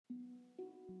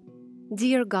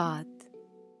Dear God,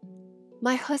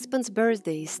 my husband's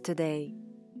birthday is today.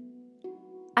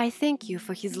 I thank you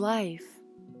for his life.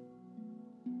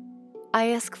 I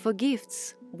ask for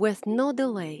gifts with no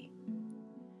delay,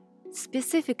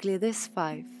 specifically these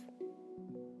 5.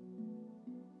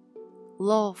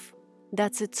 Love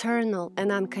that's eternal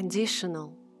and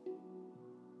unconditional.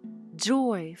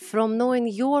 Joy from knowing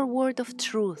your word of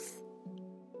truth.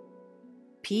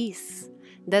 Peace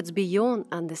that's beyond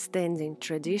understanding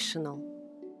traditional.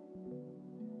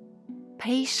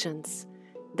 Patience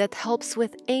that helps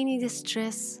with any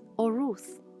distress or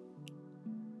ruth.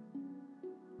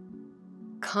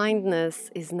 Kindness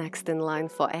is next in line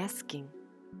for asking.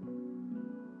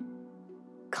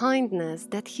 Kindness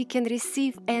that he can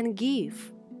receive and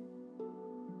give.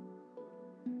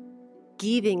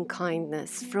 Giving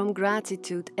kindness from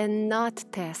gratitude and not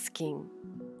tasking.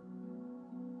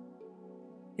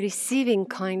 Receiving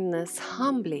kindness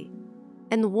humbly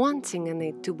and wanting in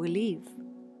it to believe.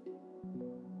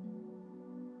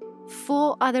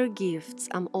 4 other gifts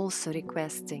I'm also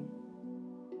requesting.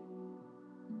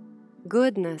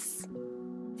 Goodness,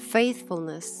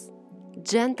 faithfulness,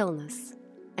 gentleness,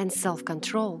 and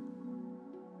self-control.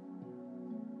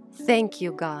 Thank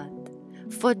you, God,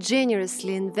 for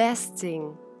generously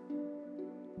investing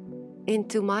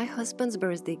into my husband's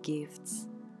birthday gifts,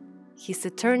 his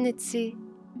eternity,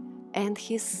 and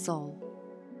his soul.